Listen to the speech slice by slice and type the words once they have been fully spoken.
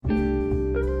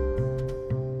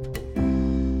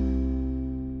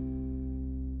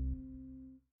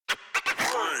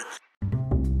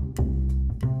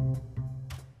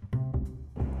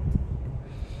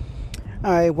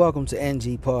Alright, welcome to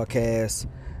NG Podcast.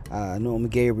 Norman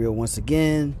Gabriel once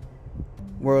again.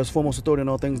 World's foremost authority on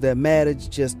all things that matter.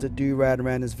 Just a dude riding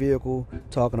around this vehicle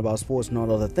talking about sports and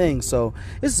all other things. So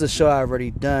this is a show I've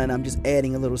already done. I'm just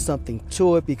adding a little something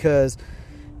to it because,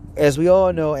 as we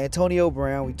all know, Antonio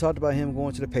Brown, we talked about him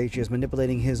going to the Patriots,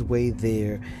 manipulating his way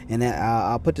there. And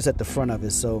I'll put this at the front of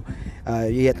it. So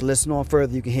you have to listen on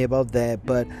further. You can hear about that.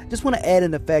 But I just want to add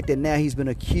in the fact that now he's been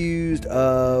accused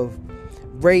of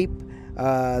rape.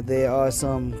 There are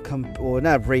some,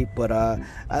 not rape, but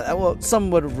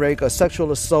somewhat of rape or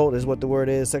sexual assault is what the word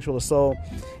is, sexual assault,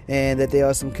 and that there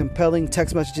are some compelling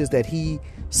text messages that he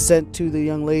sent to the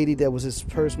young lady that was his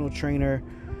personal trainer.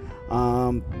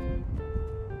 Kind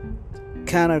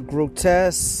of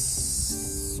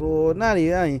grotesque, or not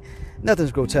even. I mean,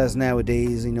 nothing's grotesque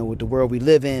nowadays, with the world we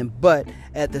live in. But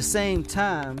at the same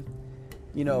time,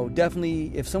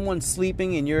 definitely, if someone's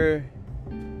sleeping and you're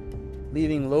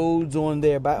leaving loads on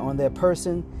their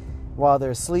person while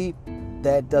they're asleep,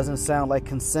 that doesn't sound like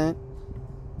consent.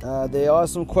 There are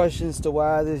some questions to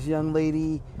why this young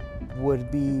lady would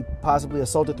be possibly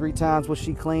assaulted 3 times, what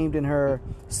she claimed in her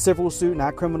civil suit,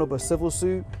 not criminal but civil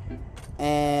suit,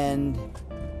 and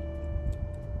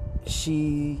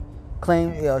she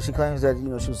claims that she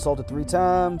was assaulted 3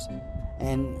 times,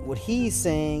 and what he's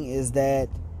saying is that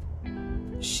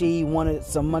she wanted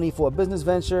some money for a business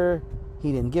venture.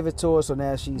 He didn't give it to her, so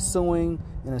now she's suing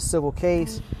in a civil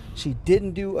case. She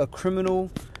didn't do a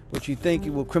criminal, which you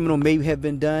think criminal may have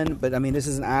been done, but this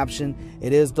is an option.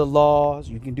 It is the law.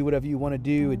 You can do whatever you want to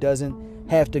do. It doesn't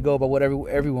have to go by what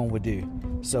everyone would do.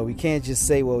 So we can't just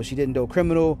say, well, she didn't do a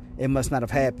criminal, it must not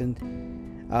have happened.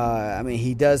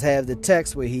 He does have the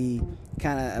text where he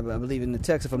I believe in the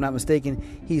text, if I'm not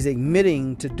mistaken, he's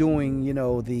admitting to doing,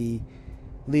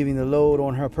 leaving the load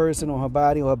on her person, on her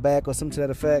body, or her back, or something to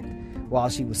that effect, while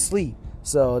she was asleep.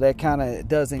 So that kind of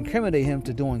does incriminate him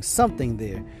to doing something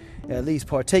there, at least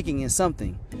partaking in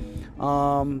something.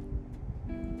 My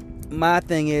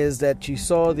thing is that you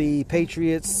saw the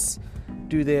Patriots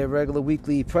do their regular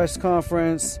weekly press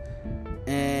conference,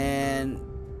 and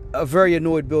a very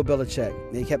annoyed Bill Belichick.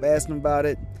 They kept asking him about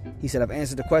it. He said, I've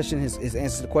answered the question. His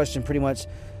answer to the question, pretty much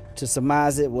to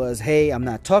surmise it, was, hey, I'm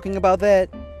not talking about that.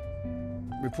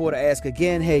 Reporter asked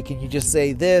again, hey, can you just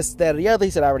say this, that, or the other?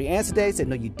 He said, I already answered that. He said,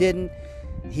 no, you didn't.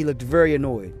 He looked very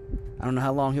annoyed. I don't know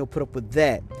how long he'll put up with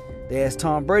that. They asked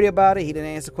Tom Brady about it. He didn't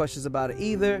answer questions about it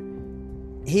either.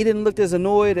 He didn't look as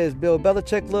annoyed as Bill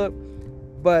Belichick looked.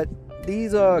 But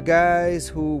these are guys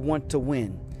who want to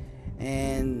win.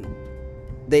 And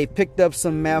they picked up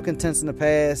some malcontents in the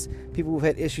past, people who've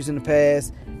had issues in the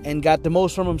past, and got the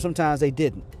most from them. Sometimes they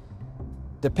didn't.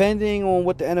 Depending on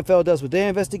what the NFL does with their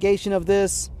investigation of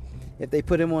this, if they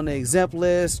put him on the exempt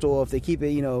list, or if they keep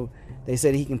it, they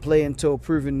said he can play until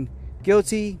proven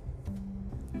guilty,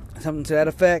 something to that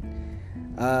effect.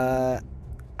 I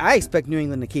expect New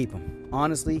England to keep him,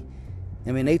 honestly.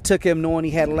 They took him knowing he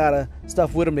had a lot of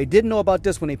stuff with him. They didn't know about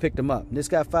this when they picked him up. This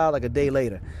got filed like a day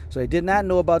later. So they did not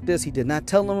know about this. He did not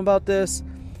tell them about this,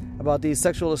 about these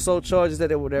sexual assault charges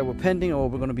that were pending or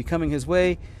were going to be coming his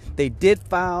way. They did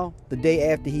file the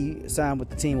day after he signed with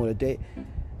the team, or the day,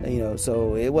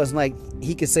 so it wasn't like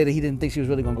he could say that he didn't think she was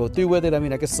really going to go through with it.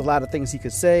 I guess a lot of things he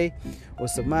could say or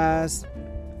surmise.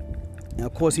 And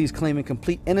of course, he's claiming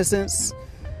complete innocence.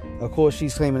 Of course,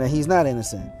 she's claiming that he's not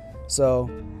innocent. So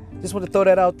just want to throw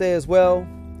that out there as well.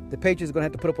 The Patriots are going to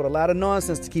have to put up with a lot of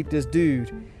nonsense to keep this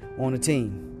dude on the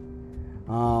team.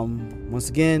 Once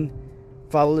again,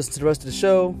 listen to the rest of the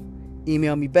show.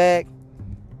 Email me back,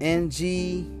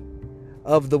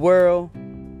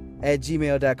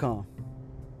 ngoftheworld@gmail.com.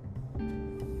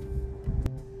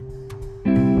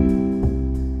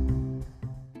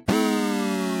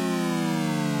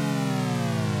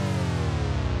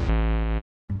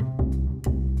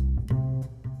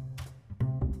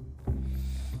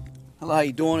 Hello, how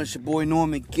you doing? It's your boy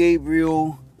Norman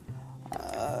Gabriel,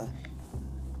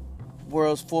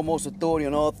 world's foremost authority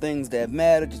on all things that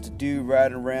matter. Just a dude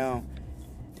riding around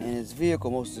in his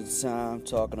vehicle most of the time,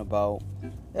 talking about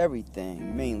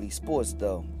everything, mainly sports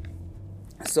though.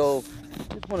 So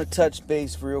just want to touch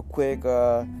base real quick.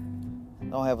 Don't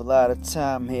have a lot of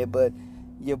time here, but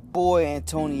your boy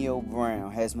Antonio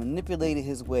Brown has manipulated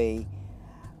his way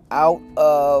out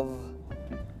of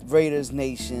Raiders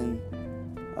Nation,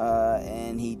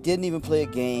 and he didn't even play a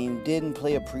game, didn't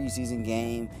play a preseason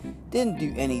game, didn't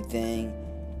do anything,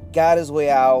 got his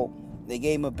way out. They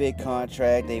gave him a big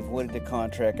contract. They voided the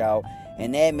contract out.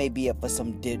 And that may be up for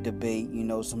some debate,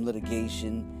 some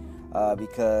litigation.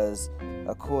 Because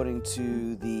according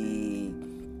to the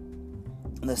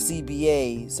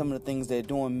CBA, some of the things they're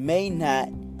doing may not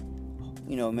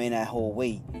may not hold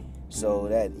weight. So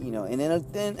that, and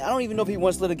then I don't even know if he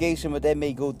wants litigation, but that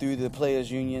may go through the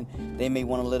players union. They may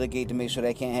want to litigate to make sure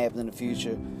that can't happen in the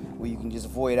future, where you can just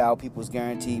void out people's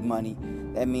guaranteed money.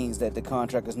 That means that the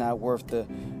contract is not worth the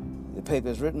paper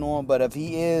it's written on. But if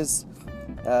he is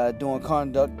doing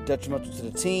conduct detrimental to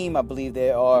the team, I believe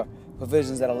there are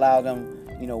provisions that allow them,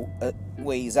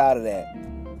 ways out of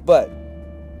that. But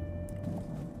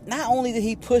not only did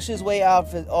he push his way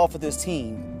off of this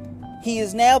team, he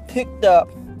is now picked up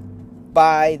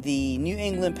by the New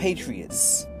England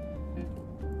Patriots.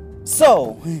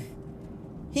 So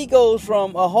he goes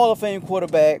from a Hall of Fame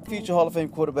quarterback, future Hall of Fame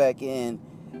quarterback in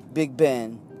Big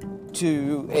Ben,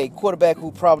 to a quarterback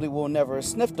who probably will never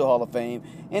sniff the Hall of Fame.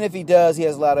 And if he does, he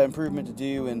has a lot of improvement to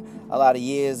do and a lot of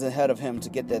years ahead of him to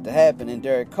get that to happen. And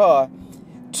Derek Carr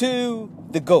to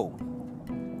the GOAT,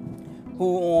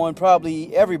 who on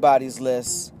probably everybody's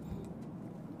list,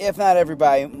 if not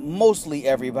everybody, mostly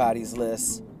everybody's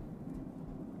list,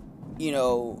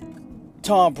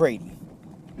 Tom Brady.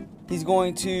 He's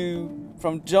going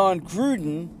from John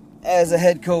Gruden as a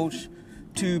head coach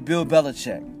to Bill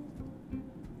Belichick.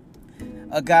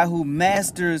 A guy who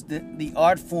masters the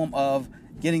art form of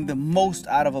getting the most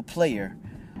out of a player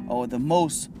or the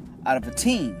most out of a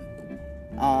team.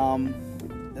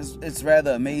 It's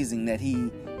rather amazing that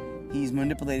he's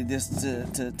manipulated this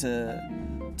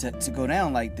to go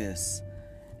down like this.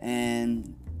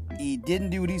 And he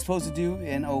didn't do what he's supposed to do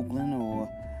in Oakland or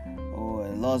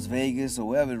Las Vegas or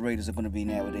wherever the Raiders are going to be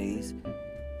nowadays.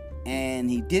 And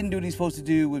he didn't do what he's supposed to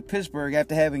do with Pittsburgh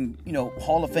after having,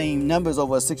 Hall of Fame numbers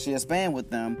over a 6-year span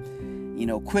with them,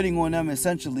 quitting on them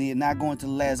essentially and not going to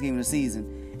the last game of the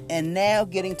season. And now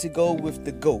getting to go with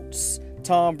the GOATs,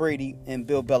 Tom Brady and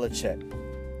Bill Belichick.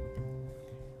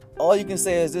 All you can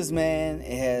say is this man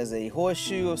has a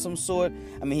horseshoe of some sort.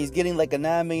 I mean, he's getting like a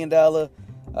 $9 million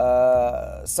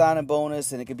signing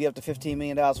bonus, and it could be up to $15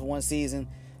 million for one season.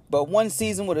 But one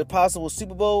season with a possible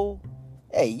Super Bowl,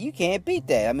 hey, you can't beat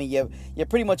that. I mean, you're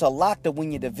pretty much a lock to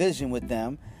win your division with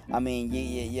them. I mean,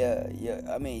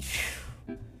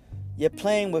 you're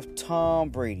playing with Tom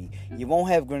Brady. You won't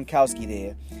have Gronkowski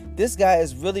there. This guy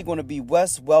is really going to be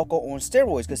Wes Welker on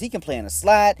steroids because he can play in a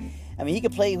slot. I mean, he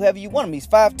can play whoever you want him. He's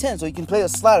 5'10", so he can play a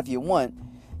slot if you want.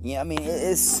 Yeah, I mean,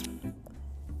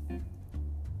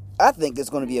 I think it's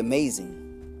going to be amazing.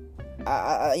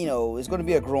 It's going to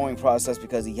be a growing process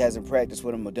because he hasn't practiced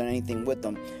with him or done anything with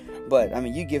them. But, I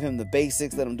mean, you give him the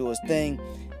basics, let him do his thing.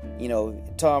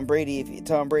 Tom Brady, if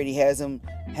Tom Brady has him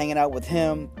hanging out with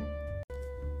him,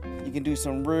 you can do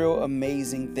some real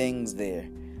amazing things there.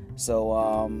 So,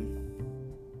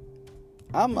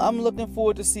 I'm looking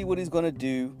forward to see what he's going to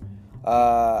do.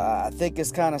 I think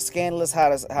it's kind of scandalous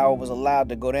how it was allowed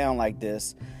to go down like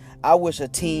this. I wish a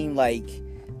team like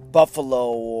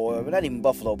Buffalo, or not even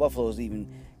Buffalo. Buffalo's even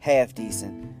half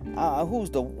decent.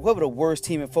 Whoever the worst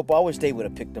team in football, I wish they would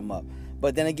have picked him up.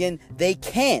 But then again, they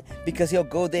can't because he'll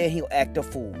go there and he'll act a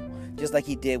fool, just like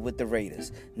he did with the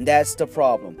Raiders. And that's the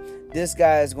problem. This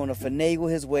guy is going to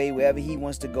finagle his way wherever he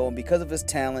wants to go, and because of his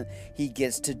talent, he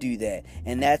gets to do that.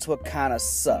 And that's what kind of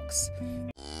sucks.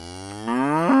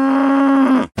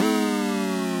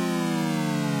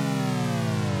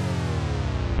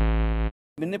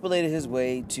 Manipulated his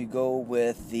way to go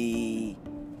with the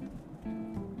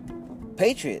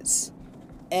Patriots.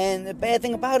 And the bad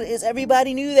thing about it is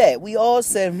everybody knew that. We all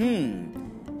said,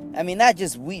 I mean, not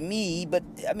just me, but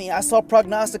I mean, I saw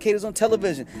prognosticators on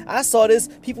television. I saw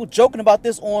people joking about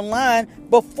this online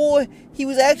before he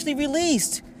was actually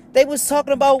released. They was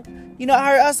talking about,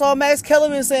 I saw Max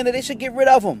Kellerman saying that they should get rid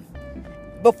of him.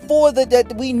 Before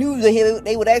that we knew that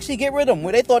they would actually get rid of him,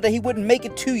 where they thought that he wouldn't make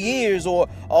it 2 years or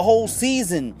a whole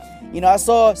season. I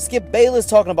saw Skip Bayless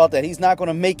talking about that. He's not going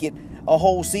to make it a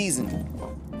whole season.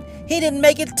 He didn't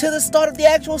make it to the start of the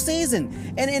actual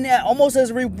season. And almost as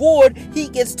a reward, he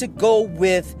gets to go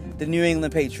with the New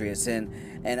England Patriots. And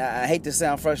I hate to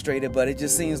sound frustrated, but it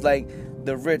just seems like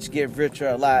the rich get richer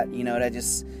a lot.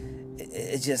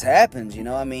 It just happens.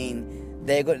 I mean,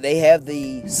 they have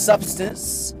the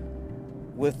substance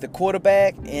with the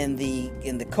quarterback and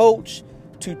the coach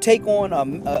to take on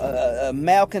a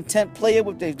malcontent player,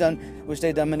 which they've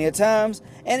done many times.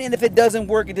 And if it doesn't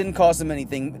work, it didn't cost them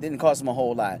anything. It didn't cost them a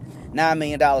whole lot. $9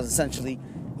 million essentially.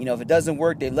 If it doesn't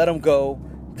work, they let them go.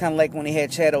 Kind of like when they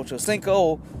had Chad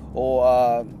Ochocinco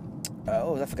or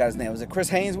I forgot his name. Was it Chris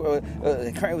Hainsworth?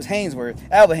 It was Hainsworth,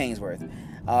 Albert Hainsworth.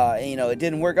 It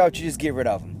didn't work out. You just get rid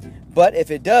of him. But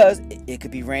if it does, it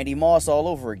could be Randy Moss all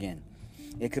over again.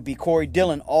 It could be Corey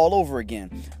Dillon all over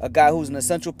again. A guy who's an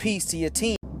essential piece to your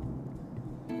team.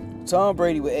 Tom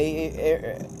Brady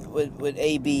with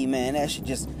AB, man, that should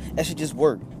just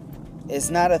work. It's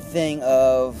not a thing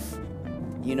of,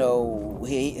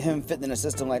 him fitting in a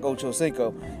system like Ocho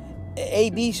Cinco.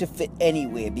 AB should fit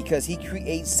anywhere because he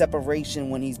creates separation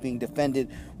when he's being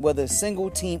defended, whether single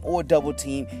team or double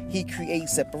team. He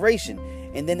creates separation,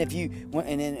 and then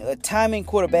a timing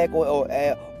quarterback or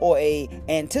a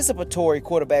anticipatory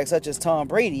quarterback such as Tom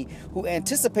Brady, who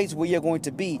anticipates where you're going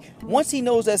to be. Once he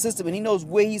knows that system and he knows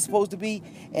where he's supposed to be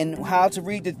and how to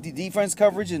read the defense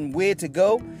coverage and where to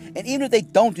go, and even if they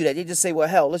don't do that, they just say, well,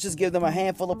 hell, let's just give them a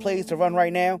handful of plays to run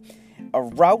right now.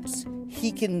 Routes,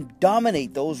 he can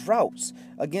dominate those routes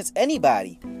against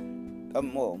anybody,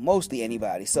 mostly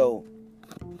anybody. So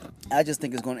I just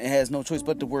think it has no choice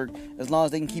but to work. As long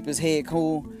as they can keep his head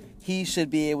cool, he should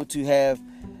be able to have,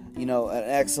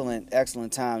 an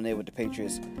excellent time there with the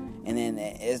Patriots. And then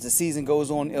as the season goes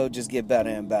on, it'll just get better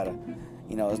and better.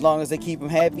 As long as they keep him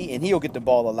happy, and he'll get the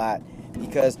ball a lot,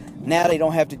 because now they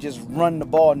don't have to just run the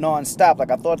ball nonstop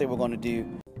like I thought they were going to do.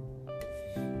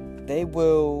 They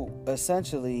will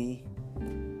essentially,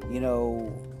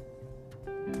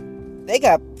 they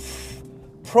got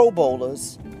Pro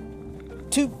Bowlers,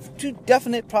 two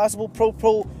definite possible Pro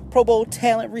Bowl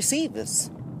talent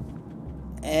receivers,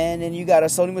 and then you got a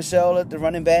Sony Michel at the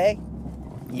running back.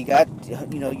 You got, you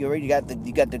got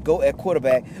the GOAT at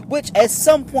quarterback, which at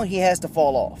some point he has to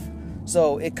fall off.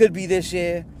 So it could be this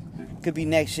year, could be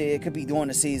next year, it could be during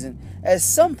the season. At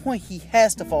some point he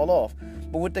has to fall off.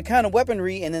 But with the kind of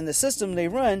weaponry and then the system they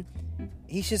run,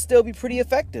 he should still be pretty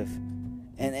effective.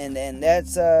 And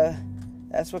that's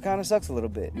what kind of sucks a little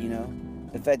bit,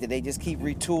 the fact that they just keep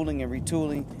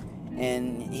retooling,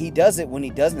 and he does it when he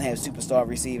doesn't have superstar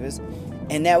receivers,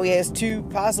 and now he has two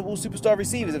possible superstar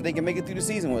receivers if they can make it through the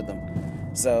season with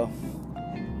them. So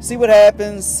see what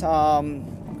happens.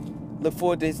 Look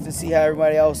forward to see how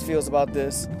everybody else feels about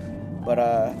this, but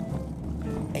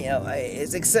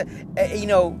it's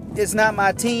not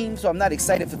my team, so I'm not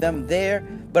excited for them there,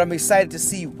 but I'm excited to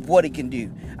see what he can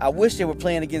do. I wish they were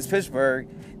playing against Pittsburgh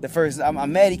the first.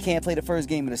 I'm mad he can't play the first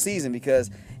game of the season, because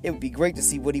it would be great to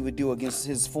see what he would do against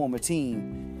his former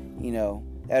team. That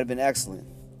would have been excellent.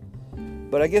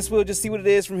 But I guess we'll just see what it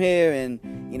is from here. And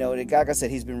like I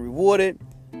said, he's been rewarded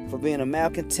for being a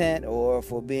malcontent or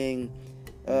for being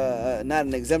not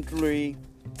an exemplary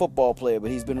football player,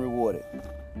 but he's been rewarded.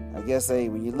 I guess,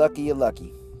 when you're lucky, you're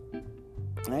lucky.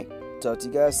 All right, talk to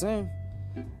you guys soon.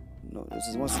 This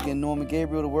is once again Norman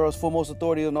Gabriel, the world's foremost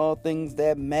authority on all things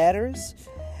that matters.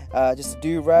 Just a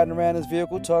dude riding around his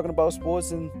vehicle, talking about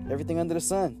sports and everything under the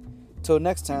sun. Till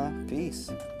next time, peace.